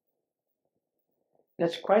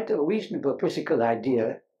 That's quite a reasonable physical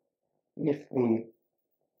idea if the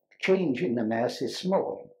change in the mass is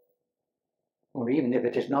small, or even if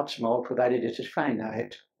it is not small, provided it is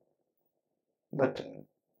finite. But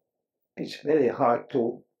it's very hard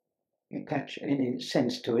to attach any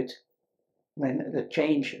sense to it when the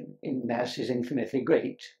change in mass is infinitely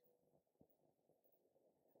great.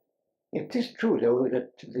 It is true, though,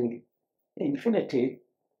 that the infinity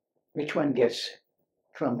which one gets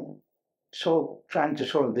from trying to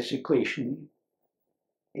solve this equation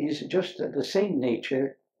is just the same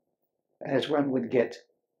nature as one would get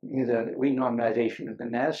either renormalization of the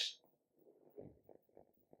mass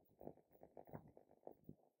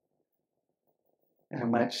I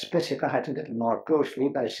might specify it a little more closely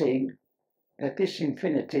by saying that this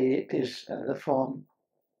infinity is the form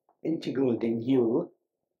integral in nu,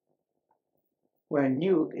 where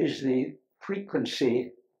nu is the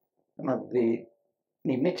frequency of the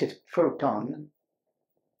emitted photon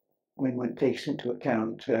when one takes into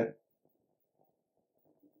account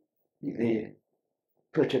the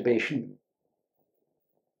perturbation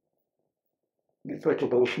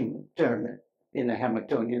term in a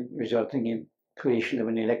Hamiltonian resulting in creation of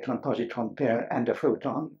an electron-positron pair and a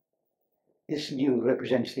photon. This nu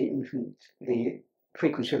represents the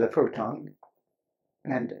frequency of the photon,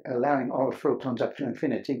 and allowing all photons up to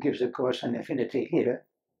infinity gives, of course, an infinity here.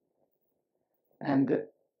 And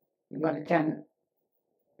one can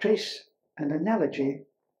trace an analogy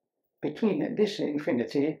between this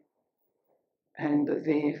infinity and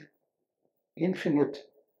the infinite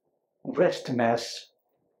rest mass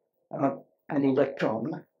of an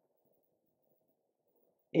electron.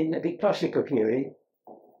 In the classical theory,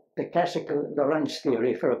 the classical Lorentz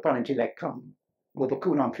theory for a point electron with a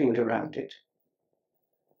Coulomb field around it.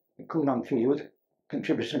 The Coulomb field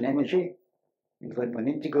contributes an energy, and when one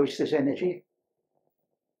integrates this energy,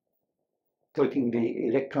 taking the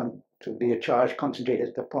electron to be a charge concentrated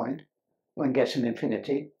at the point, one gets an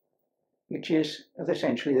infinity, which is of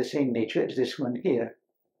essentially the same nature as this one here.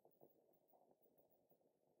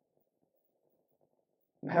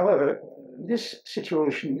 However, this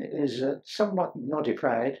situation is somewhat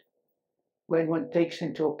modified when one takes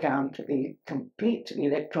into account the complete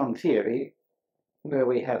electron theory, where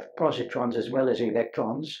we have positrons as well as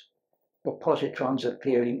electrons, or positrons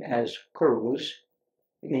appearing as poles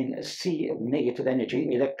in a sea of negative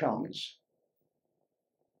energy electrons.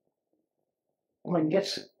 One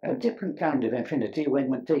gets a different kind of infinity when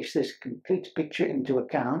one takes this complete picture into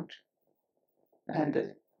account,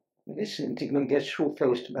 and this integral gets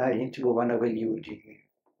replaced by integral 1 over ud.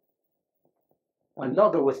 A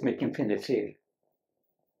logarithmic infinity.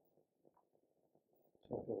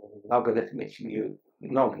 Logarithmic nu,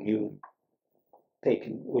 log nu,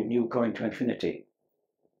 taken with nu going to infinity.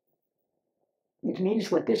 It means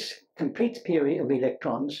that this complete theory of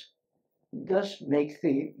electrons does make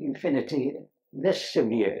the infinity less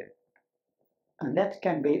severe, and that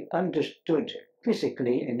can be understood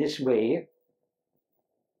physically in this way.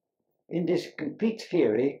 In this complete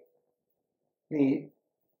theory, the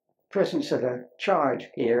presence of a charge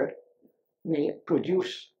here may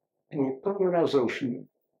produce a polarization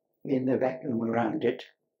in the vacuum around it,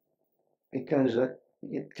 because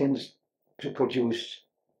it tends to produce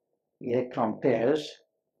electron pairs,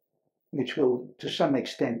 which will to some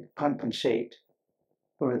extent compensate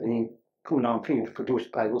for the Coulomb field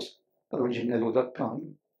produced by this original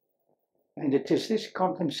electron. And it is this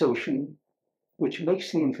compensation which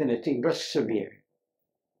makes the infinity less severe.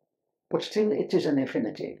 But still, it is an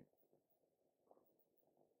infinity.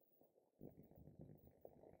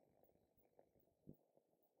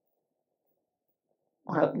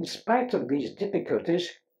 Well, in spite of these difficulties,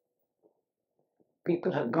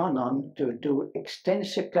 people have gone on to do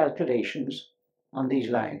extensive calculations on these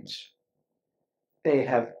lines. They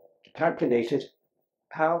have calculated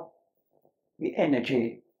how the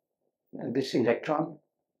energy of this electron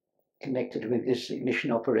connected with this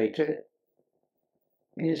emission operator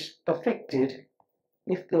is perfected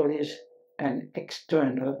if there is an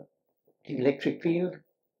external electric field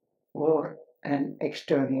or an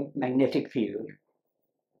external magnetic field.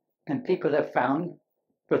 And people have found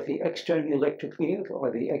that the external electric field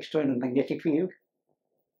or the external magnetic field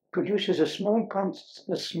produces a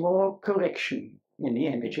small correction in the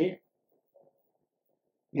energy.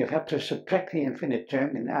 You have to subtract the infinite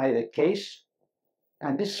term in either case,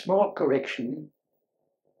 and this small correction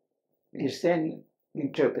is then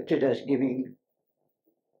interpreted as giving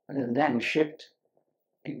a land shift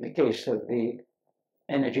in the case of the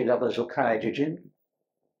energy levels of hydrogen,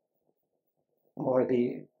 or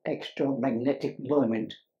the extramagnetic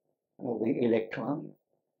moment of the electron,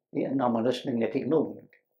 the anomalous magnetic moment.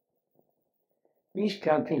 These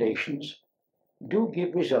calculations do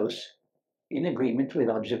give results in agreement with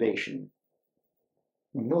observation.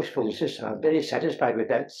 Most physicists are very satisfied with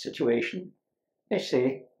that situation. They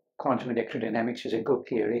say quantum electrodynamics is a good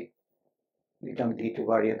theory. We don't need to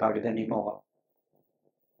worry about it anymore.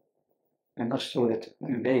 I must say that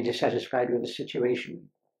I'm very dissatisfied with the situation,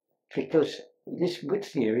 because this good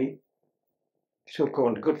theory,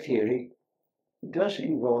 so-called good theory, does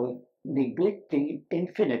involve neglecting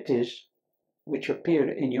infinities which appear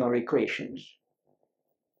in your equations,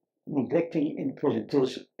 neglecting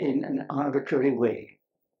infinities in an arbitrary way.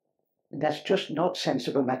 And that's just not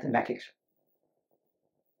sensible mathematics.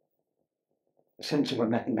 Sensible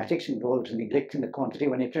mathematics involves neglecting the quantity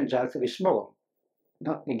when it turns out to be small,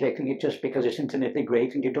 not neglecting it just because it's infinitely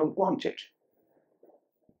great and you don't want it.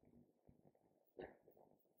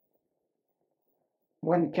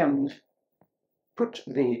 One can put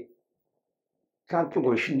the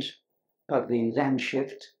calculations of the land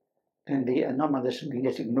shift and the anomalous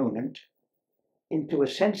magnetic moment into a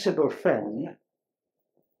sensible form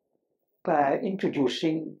by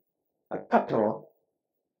introducing a cutoff,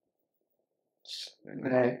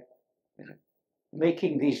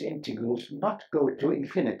 making these integrals not go to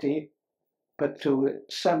infinity, but to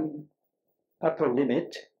some upper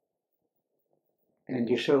limit. And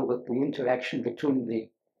you show that the interaction between the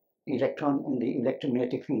electron and the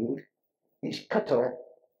electromagnetic field is cut off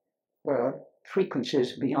for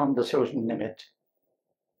frequencies beyond the certain limit.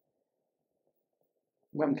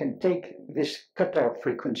 One can take this cutoff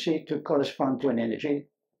frequency to correspond to an energy,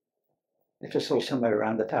 let us say somewhere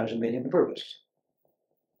around 1,000 million volts.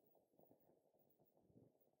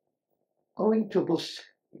 Owing to this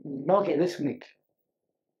logarithmic,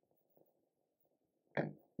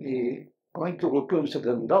 going to the terms of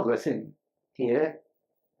the logarithm here,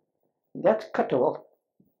 that cutoff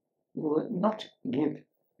will not give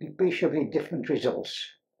appreciably different results.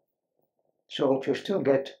 So you still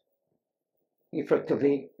get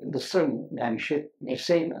effectively the same land shift, the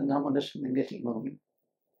same anomalous magnetic moment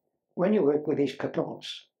when you work with these cutoffs.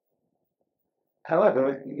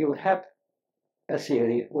 However, you have a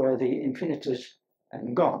theory where the infinities are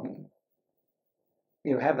gone.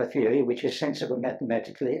 You have a theory which is sensible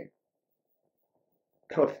mathematically,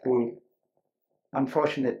 but the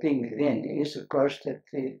unfortunate thing then is, of course, that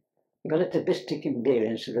the relativistic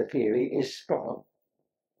invariance of the theory is small.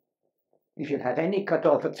 If you have any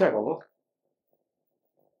cutoff at all,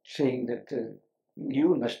 saying that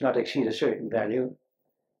u must not exceed a certain value,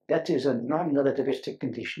 that is a non-relativistic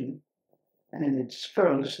condition, and it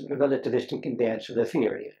spurns the relativistic invariance of the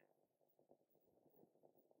theory.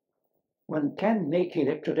 One can make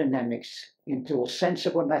electrodynamics into a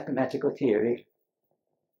sensible mathematical theory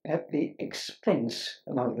at the expense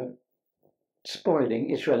of spoiling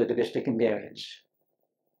its relativistic invariance.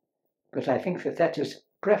 But I think that that is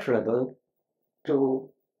preferable to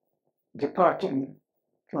departing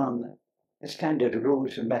from the standard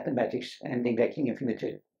rules of mathematics and neglecting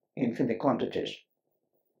infinite quantities.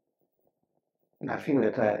 And I feel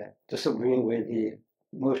that I disagree with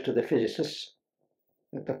most of the physicists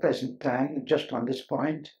at the present time, just on this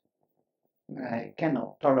point. I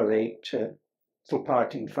cannot tolerate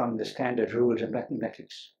departing from the standard rules of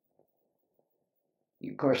mathematics.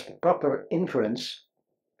 Of course, the proper inference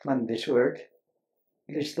from this work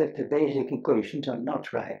is that the basic equations are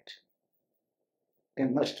not right. There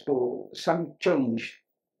must be some change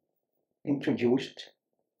introduced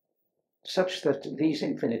such that these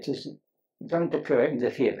infinities don't occur in the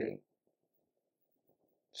theory,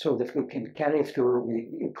 so that we can carry through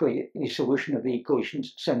the solution of the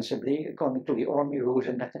equations sensibly according to the ordinary rules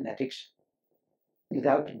of mathematics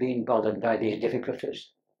without being bothered by these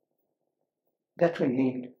difficulties. That will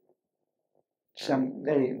need some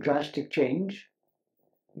very drastic change.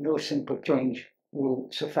 No simple change will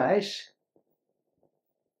suffice.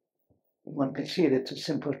 One can see that a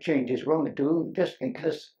simple change is wrong to do just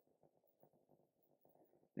because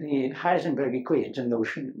the Heisenberg equations in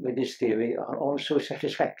motion with this theory are also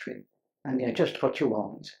satisfactory, and they are just what you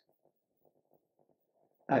want.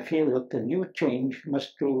 I feel that the new change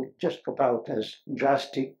must go just about as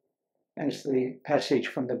drastic as the passage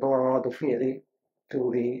from the Bohr order theory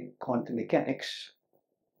to the quantum mechanics.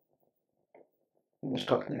 I was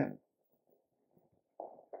talking about.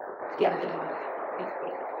 Yeah,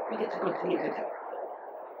 we get to go clear it up.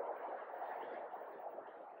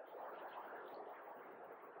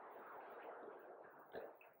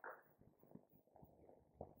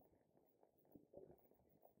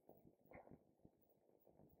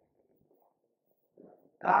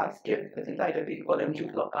 Det är det vad de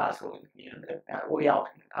gjorde alltså och jag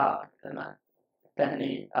den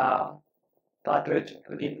I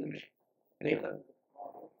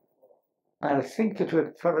I think it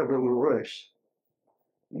would probably be worse.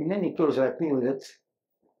 In any case, I feel that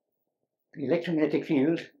the electromagnetic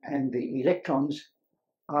field and the electrons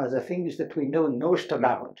are the things that we know most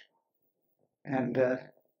about. And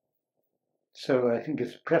so I think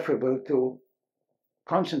it's preferable to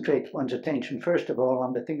concentrate one's attention, first of all,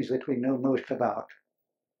 on the things that we know most about.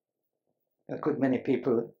 A good many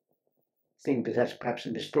people think that that's perhaps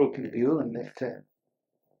a mistaken view, and that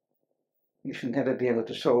you should never be able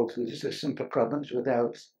to solve these simple problems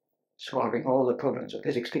without solving all the problems of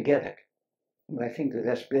physics together. And I think that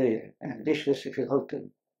that's very ambitious if you hope to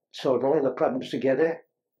solve all the problems together.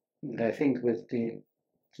 And I think with the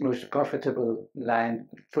most profitable line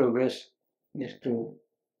of progress is to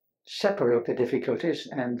separate the difficulties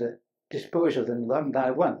and dispose of them one by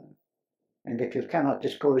one. And if you cannot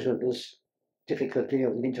dispose of this difficulty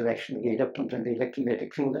of the interaction of the electrons and the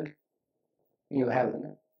electromagnetic field, you have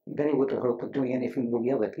very little hope of doing anything with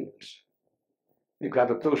the other fields. The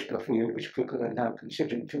gravitational field, which people are now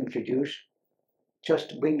considering to introduce,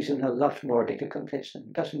 just brings in a lot more difficulties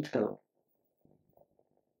and doesn't help.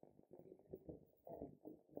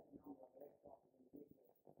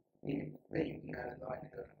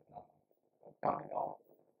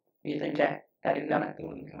 You think that is not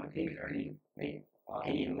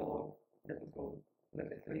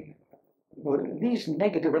well, these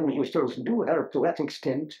negative energy sources do help to that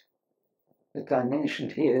extent that I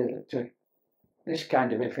mentioned here that this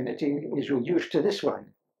kind of infinity is reduced to this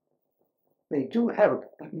one. They do help,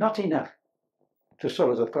 but not enough to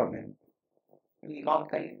solve the problem.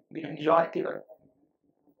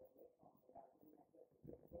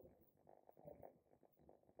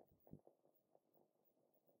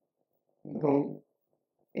 The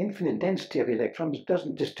infinite density of electrons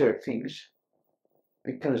doesn't disturb things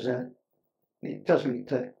because it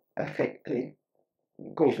doesn't affect the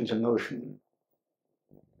coefficients of motion.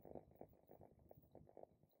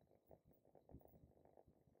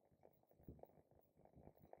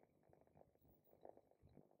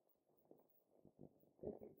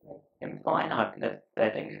 And fine art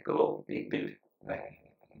that things go big.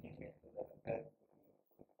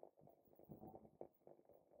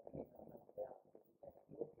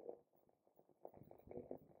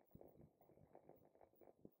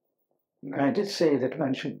 I did say that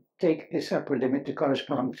one should take this upper limit to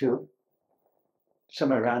correspond to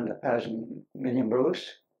somewhere around 1,000 million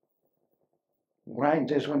rows. Why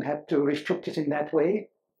does one have to restrict it in that way?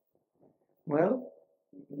 Well,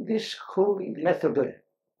 this whole method of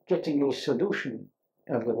getting a solution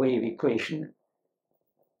of the wave equation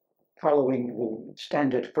following the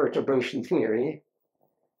standard perturbation theory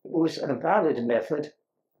was a valid method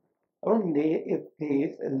only if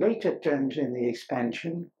the later terms in the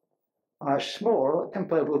expansion are small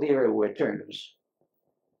compared with the earlier terms.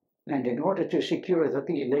 And in order to secure that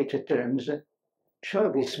the later terms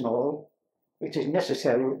shall be small, it is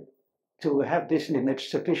necessary to have this limit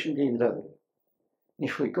sufficiently low.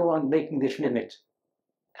 If we go on making this limit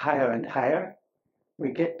higher and higher,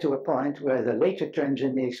 we get to a point where the later terms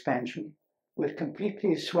in the expansion would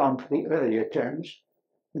completely swamp the earlier terms,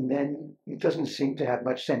 and then it doesn't seem to have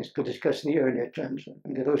much sense to discuss the earlier terms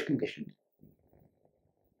under those conditions.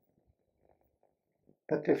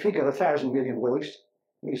 But the figure of 1,000 million volts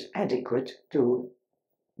is adequate to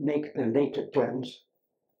make the later terms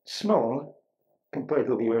small compared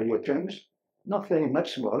to the earlier terms, not very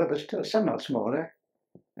much smaller, but still somewhat smaller,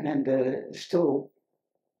 and still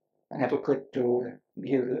adequate to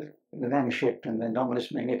give the van shift and the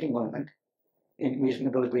anomalous magnetic moment in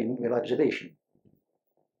reasonable agreement with observation.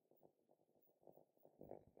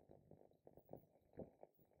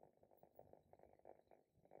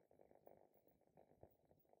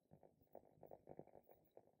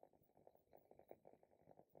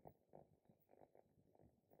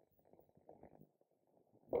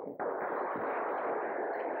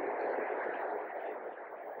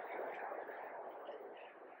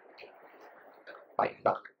 fight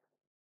back.